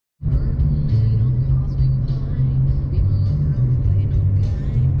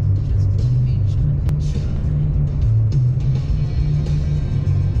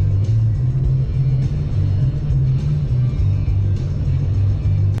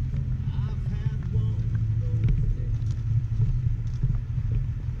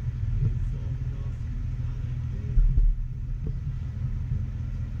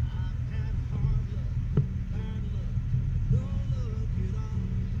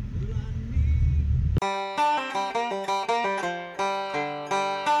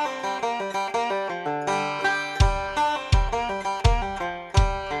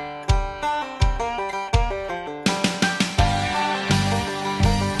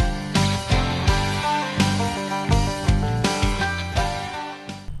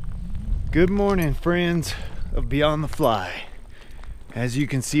Good morning, friends of Beyond the Fly. As you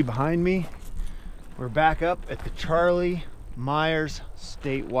can see behind me, we're back up at the Meyers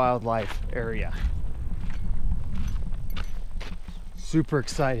State Wildlife Area. Super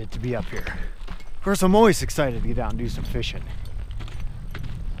excited to be up here. Of course, I'm always excited to get out and do some fishing.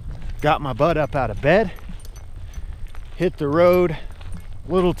 Got my butt up out of bed, hit the road,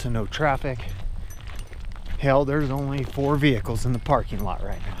 little to no traffic. Hell, there's only 4 vehicles in the parking lot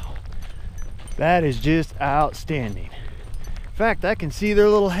right now. That is just outstanding. In fact, I can see their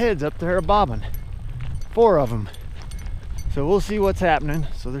little heads up there bobbing. 4 of them. So we'll see what's happening.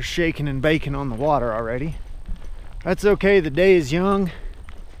 So they're shaking and baking on the water already. That's okay, the day is young.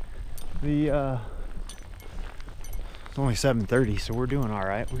 It's only 7:30, so we're doing all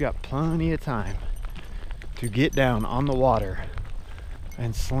right. We got plenty of time to get down on the water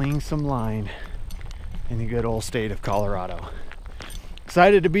and sling some line in the good old state of Colorado.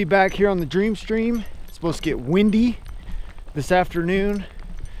 Excited to be back here on the Dream Stream. It's supposed to get windy this afternoon,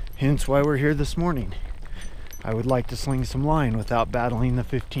 hence why we're here this morning. I would like to sling some line without battling the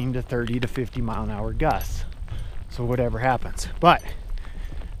 15 to 30 to 50 mile an hour gusts. So whatever happens. But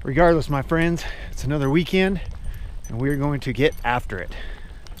regardless, my friends, it's another weekend and we're going to get after it.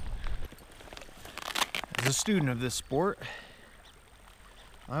 As a student of this sport,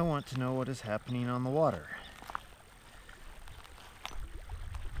 I want to know what is happening on the water.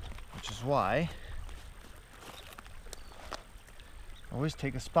 Which is why I always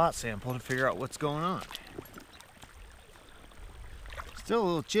take a spot sample to figure out what's going on. Still a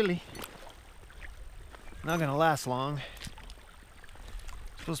little chilly. Not gonna last long.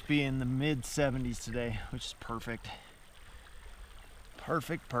 Supposed to be in the mid 70s today, which is perfect.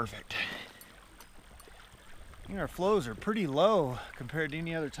 Perfect. I think our flows are pretty low compared to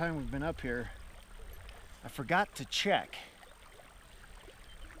any other time we've been up here. I forgot to check.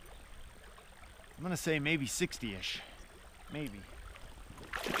 I'm gonna say maybe 60-ish, maybe.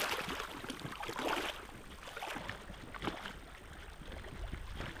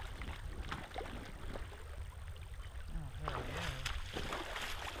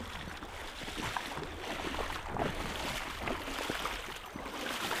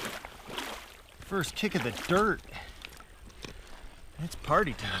 First kick of the dirt. It's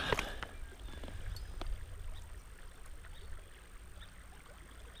party time.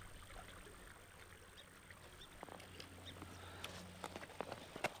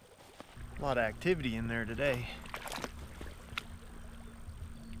 A lot of activity in there today.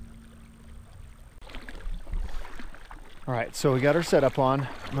 All right, so we got our setup on.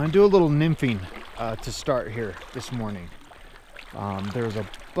 I'm gonna do a little nymphing to start here this morning. There's a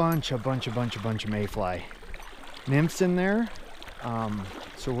bunch of mayfly nymphs in there.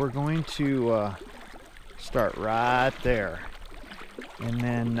 So we're going to start right there. And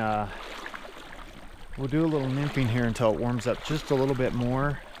then we'll do a little nymphing here until it warms up just a little bit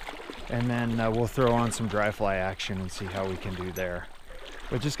more. And then we'll throw on some dry fly action and see how we can do there.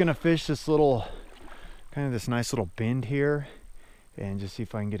 We're just gonna fish this little, kind of this nice little bend here and just see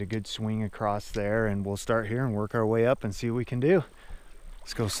if I can get a good swing across there, and we'll start here and work our way up and see what we can do.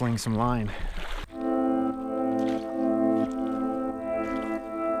 Let's go sling some line.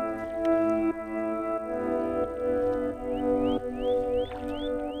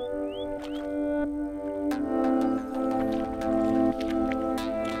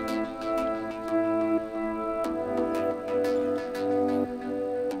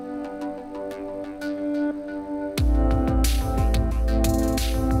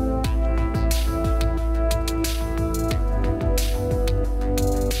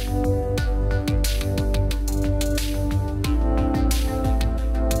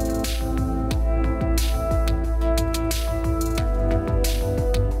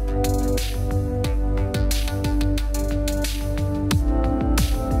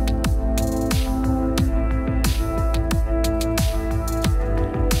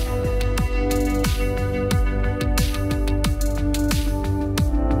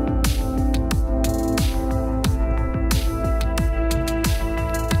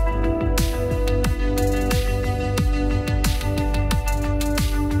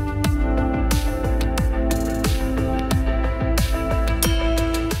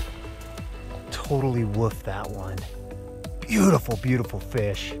 Totally woofed that one. Beautiful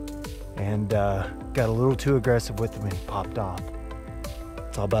fish. And got a little too aggressive with him and he popped off.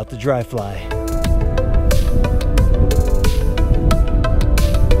 It's all about the dry fly.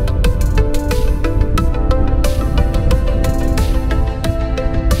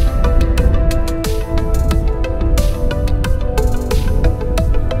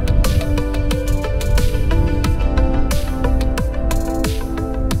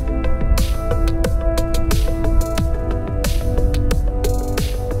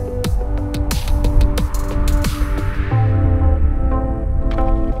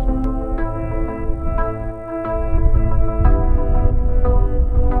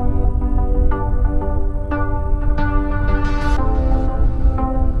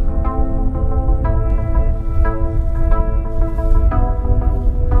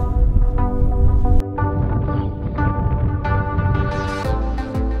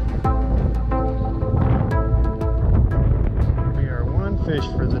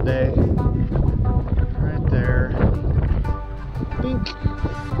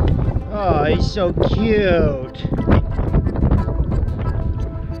 Oh, he's so cute.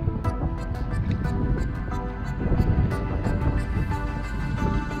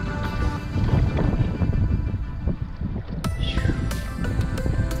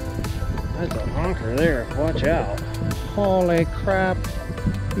 That's a honker there. Watch out. Holy crap.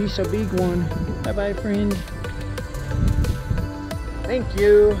 He's a big one. Bye-bye, friend. Thank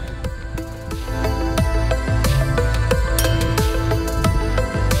you.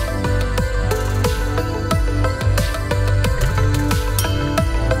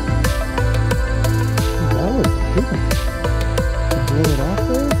 That was good. Blow it off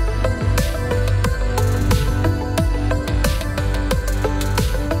there.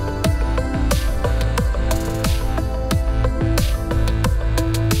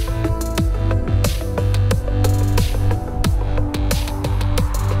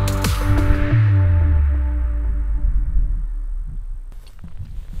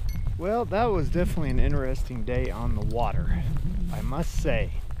 Well, that was definitely an interesting day on the water, I must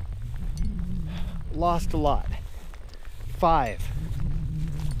say. Lost a lot. 5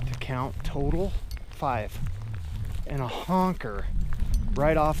 to count total. 5. And a honker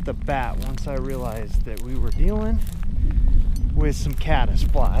right off the bat once I realized that we were dealing with some caddis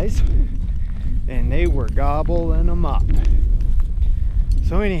flies and they were gobbling them up.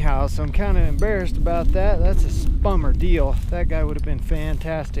 So anyhow, so I'm kind of embarrassed about that. That's a bummer deal. That guy would have been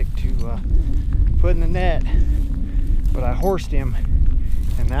fantastic to put in the net, but I horsed him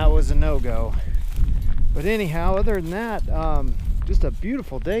and that was a no-go. But anyhow, other than that, just a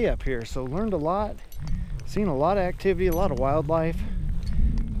beautiful day up here. So learned a lot, seen a lot of activity, a lot of wildlife.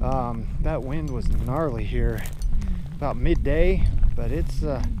 That wind was gnarly here about midday, but it's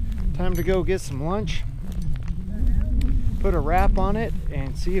time to go get some lunch, put a wrap on it,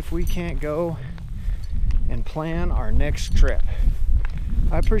 and see if we can't go and plan our next trip.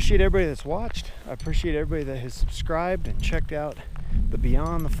 I appreciate everybody that's watched. I appreciate everybody that has subscribed and checked out the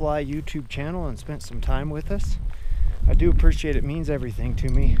Beyond the Fly YouTube channel and spent some time with us. I do appreciate it. It means everything to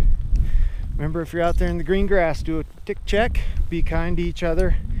me. Remember, if you're out there in the green grass, do a tick check, be kind to each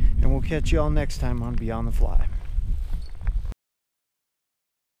other, and we'll catch you all next time on Beyond the Fly.